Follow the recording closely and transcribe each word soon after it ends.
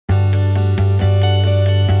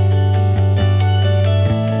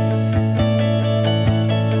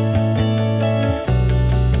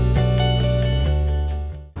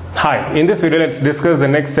Hi, in this video let's discuss the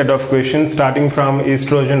next set of questions starting from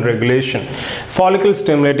estrogen regulation. Follicle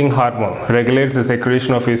stimulating hormone regulates the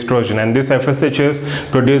secretion of estrogen, and this FSH is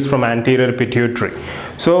produced from anterior pituitary.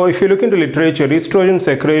 So if you look into literature, estrogen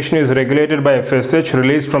secretion is regulated by FSH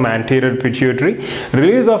released from anterior pituitary.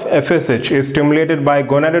 Release of FSH is stimulated by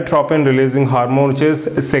gonadotropin releasing hormone, which is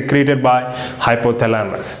secreted by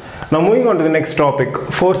hypothalamus. Now moving on to the next topic,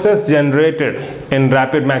 forces generated in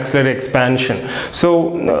rapid maxillary expansion.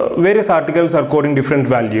 So various articles are quoting different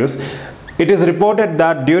values. It is reported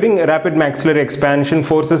that during rapid maxillary expansion,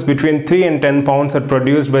 forces between 3 and 10 pounds are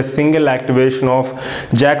produced by single activation of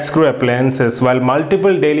jack screw appliances, while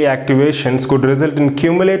multiple daily activations could result in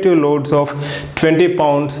cumulative loads of 20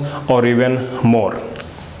 pounds or even more.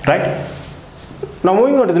 Right? Now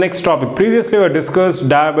moving on to the next topic. Previously we discussed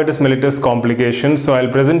diabetes mellitus complications, so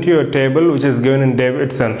I'll present you a table which is given in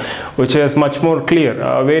Davidson, which is much more clear,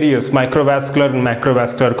 various microvascular and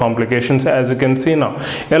macrovascular complications, as you can see now.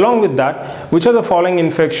 Along with that, which are the following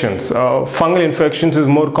infections? Fungal infections is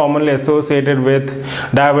more commonly associated with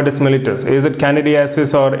diabetes mellitus. Is it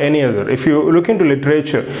candidiasis or any other? If you look into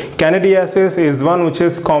literature, candidiasis is one which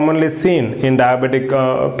is commonly seen in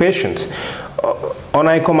diabetic patients.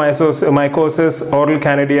 Onychomycosis, oral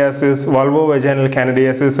candidiasis, vulvovaginal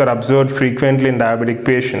candidiasis are observed frequently in diabetic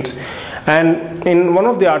patients. And in one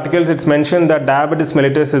of the articles, it's mentioned that diabetes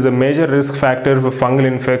mellitus is a major risk factor for fungal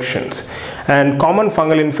infections. And common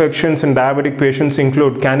fungal infections in diabetic patients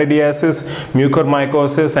include candidiasis,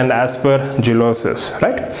 mucormycosis, and aspergillosis.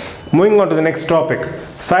 Right? Moving on to the next topic.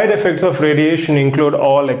 Side effects of radiation include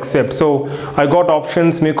all except. So I got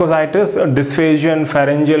options: mucositis, dysphagia, and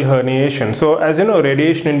pharyngeal herniation. So as you know,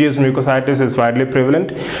 radiation-induced mucositis is widely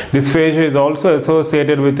prevalent. Dysphagia is also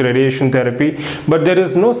associated with radiation therapy, but there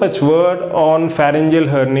is no such word on pharyngeal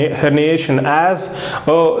herniation as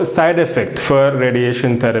a side effect for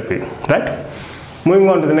radiation therapy. Right? Moving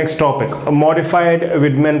on to the next topic, a modified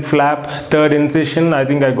Whitman flap, third incision. I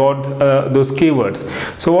think I got those keywords.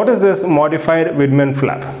 So what is this modified Whitman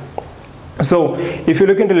flap? So if you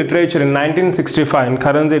look into literature in 1965 in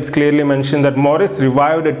Currency, it's clearly mentioned that Morris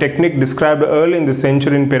revived a technique described early in the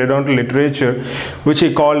century in periodontal literature, which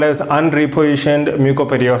he called as unrepositioned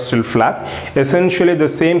mucoperiosteal flap. Essentially the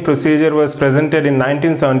same procedure was presented in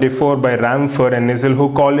 1974 by Ramford and Nissel,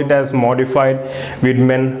 who called it as modified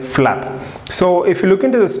Whitman flap. So if you look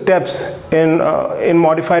into the steps in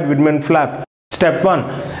modified Whitman flap, Step 1.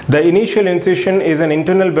 The initial incision is an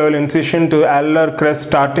internal bevel incision to alveolar crest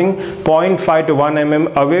starting 0.5 to 1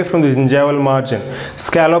 mm away from the gingival margin.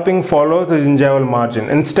 Scalloping follows the gingival margin.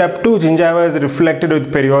 In Step 2, gingiva is reflected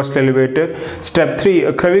with periosteal elevator. Step 3,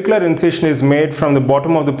 a clavicular incision is made from the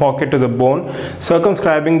bottom of the pocket to the bone,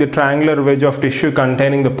 circumscribing the triangular wedge of tissue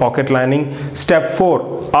containing the pocket lining. Step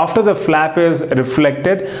 4, after the flap is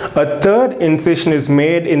reflected, a third incision is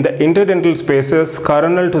made in the interdental spaces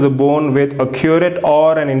coronal to the bone with a curette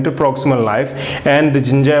or an interproximal knife, and the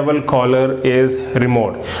gingival collar is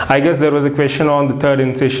removed. I guess there was a question on the third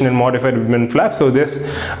incision in modified Whitman flap, so this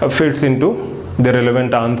fits into the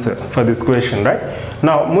relevant answer for this question, right?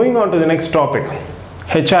 Now moving on to the next topic,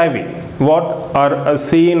 HIV. What are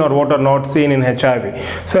seen or what are not seen in HIV?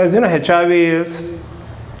 So as you know, HIV is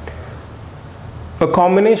a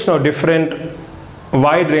combination of different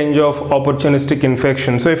wide range of opportunistic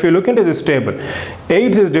infections. So if you look into this table,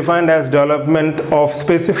 AIDS is defined as development of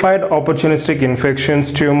specified opportunistic infections,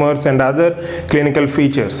 tumors, and other clinical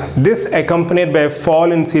features. This accompanied by a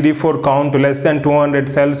fall in CD4 count to less than 200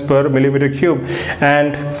 cells per millimeter cube,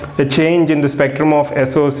 and a change in the spectrum of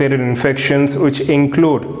associated infections, which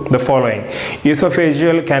include the following: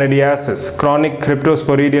 esophageal candidiasis, chronic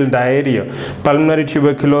cryptosporidal diarrhea, pulmonary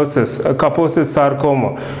tuberculosis, Kaposi's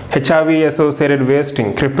sarcoma, HIV-associated wasting,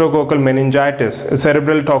 cryptococcal meningitis,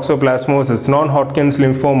 cerebral toxoplasmosis, non-Hodgkin's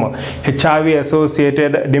lymphoma,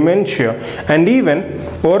 HIV-associated dementia, and even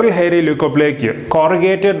oral hairy leukoplakia,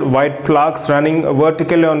 corrugated white plaques running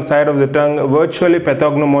vertically on side of the tongue, virtually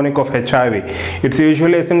pathognomonic of HIV. It's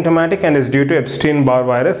usually asymptomatic and is due to Epstein-Barr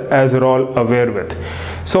virus, as we're all aware with.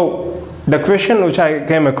 So the question which I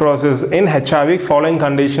came across is, in HIV, following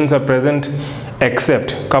conditions are present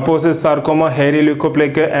except Kaposi's sarcoma, hairy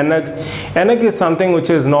leukoplakia, NEG. NEG is something which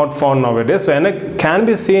is not found nowadays. So NEG can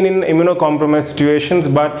be seen in immunocompromised situations,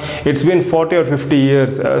 but it's been 40 or 50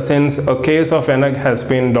 years since a case of NEG has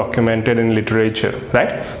been documented in literature,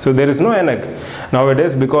 right? So there is no NEG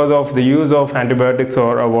nowadays because of the use of antibiotics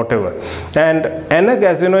or whatever. And NEG,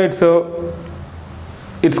 as you know,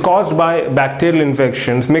 it's caused by bacterial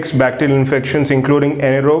infections, mixed bacterial infections, including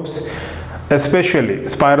anaerobes, especially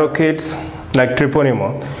spirochetes like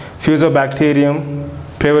Treponema, Fusobacterium,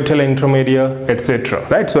 prevotella intermedia, etc.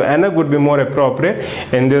 Right? So NEG would be more appropriate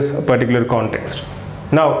in this particular context.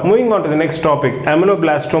 Now moving on to the next topic,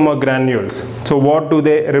 Ameloblastoma granules. So what do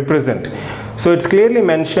they represent? So it's clearly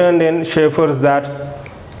mentioned in Schaeffer's that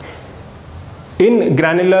in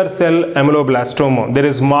granular cell ameloblastoma, there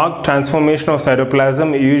is marked transformation of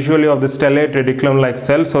cytoplasm, usually of the stellate reticulum-like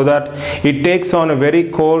cell, so that it takes on a very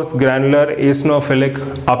coarse granular eosinophilic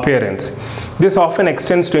appearance. This often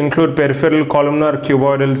extends to include peripheral columnar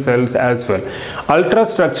cuboidal cells as well.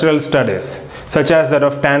 Ultrastructural studies, such as that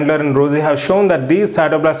of Tandler and Rossi, have shown that these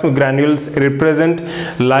cytoplasmic granules represent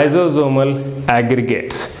lysosomal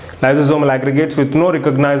aggregates. Lysosomal aggregates with no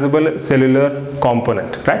recognizable cellular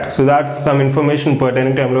component, right? So that's some information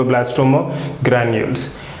pertaining to ameloblastoma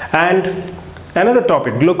granules. And another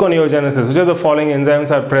topic, gluconeogenesis. Which of the following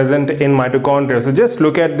enzymes are present in mitochondria? So just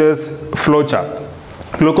look at this flowchart.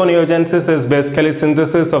 Gluconeogenesis is basically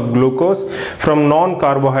synthesis of glucose from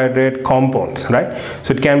non-carbohydrate compounds, right?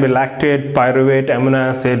 So it can be lactate, pyruvate, amino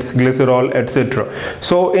acids, glycerol, etc.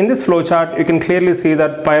 So in this flowchart, you can clearly see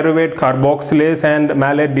that pyruvate carboxylase and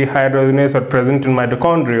malate dehydrogenase are present in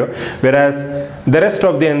mitochondria, whereas the rest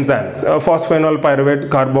of the enzymes, phosphoenol pyruvate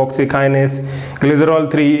carboxykinase,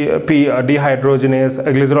 glycerol 3p dehydrogenase,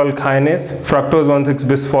 glycerol kinase, fructose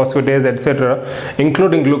 1,6-bisphosphatase, etc.,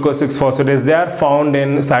 including glucose 6-phosphatase, they are found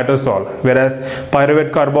in cytosol, whereas pyruvate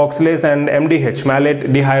carboxylase and MDH,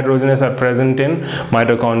 malate dehydrogenase, are present in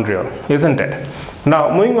mitochondria, isn't it?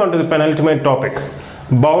 Now moving on to the penultimate topic,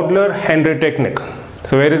 Bogle-Henry technique.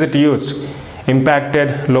 So where is it used?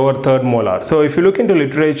 Impacted lower third molar. So if you look into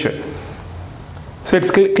literature, so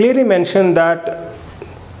it's clearly mentioned that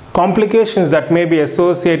complications that may be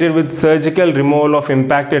associated with surgical removal of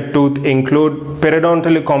impacted tooth include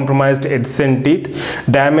periodontally compromised edge teeth,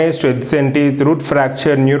 damage to edge teeth, root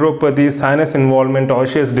fracture, neuropathy, sinus involvement,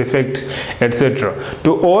 osseous defect, etc.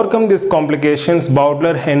 To overcome these complications,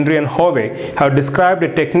 Bogle, Henry and Hovey have described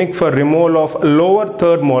a technique for removal of lower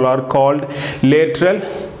third molar called lateral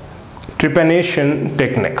trepanation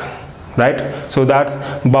technique. Right? So that's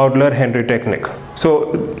Bogle-Henry technique.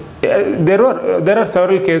 So there are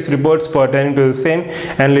several case reports pertaining to the same,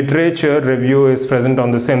 and literature review is present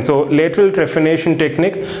on the same. So lateral trepanation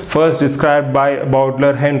technique, first described by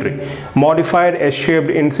Bogle-Henry. Modified S-shaped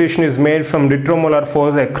incision is made from retromolar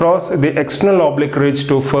fossa across the external oblique ridge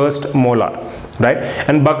to first molar. Right?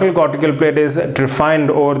 And buccal cortical plate is refined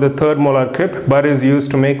over the third molar crypt, but is used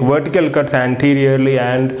to make vertical cuts anteriorly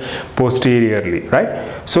and posteriorly, right?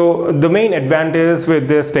 So the main advantage with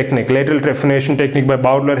this technique, lateral trepanation technique by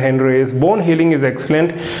Bogle-Henry, is bone healing is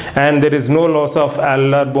excellent and there is no loss of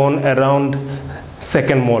alveolar bone around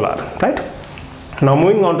second molar, right? Now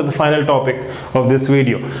moving on to the final topic of this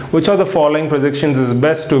video, which of the following projections is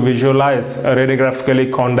best to visualize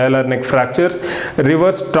radiographically condylar neck fractures?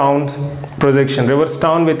 Reverse Town projection, reverse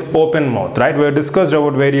Town with open mouth, right? We have discussed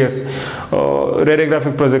about various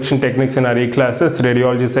radiographic projection techniques in our e-classes,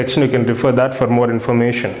 radiology section. You can refer that for more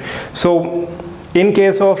information. So in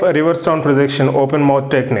case of a reverse Town projection, open mouth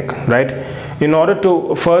technique, right? In order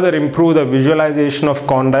to further improve the visualization of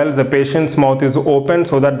condyles, the patient's mouth is open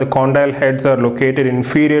so that the condyle heads are located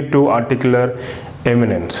inferior to articular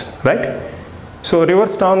eminence, right? So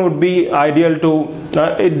reverse Town would be ideal to,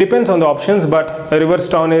 it depends on the options, but a reverse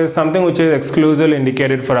Town is something which is exclusively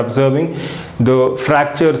indicated for observing the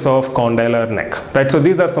fractures of condylar neck, right? So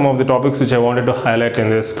these are some of the topics which I wanted to highlight in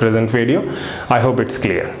this present video. I hope it's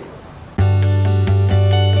clear.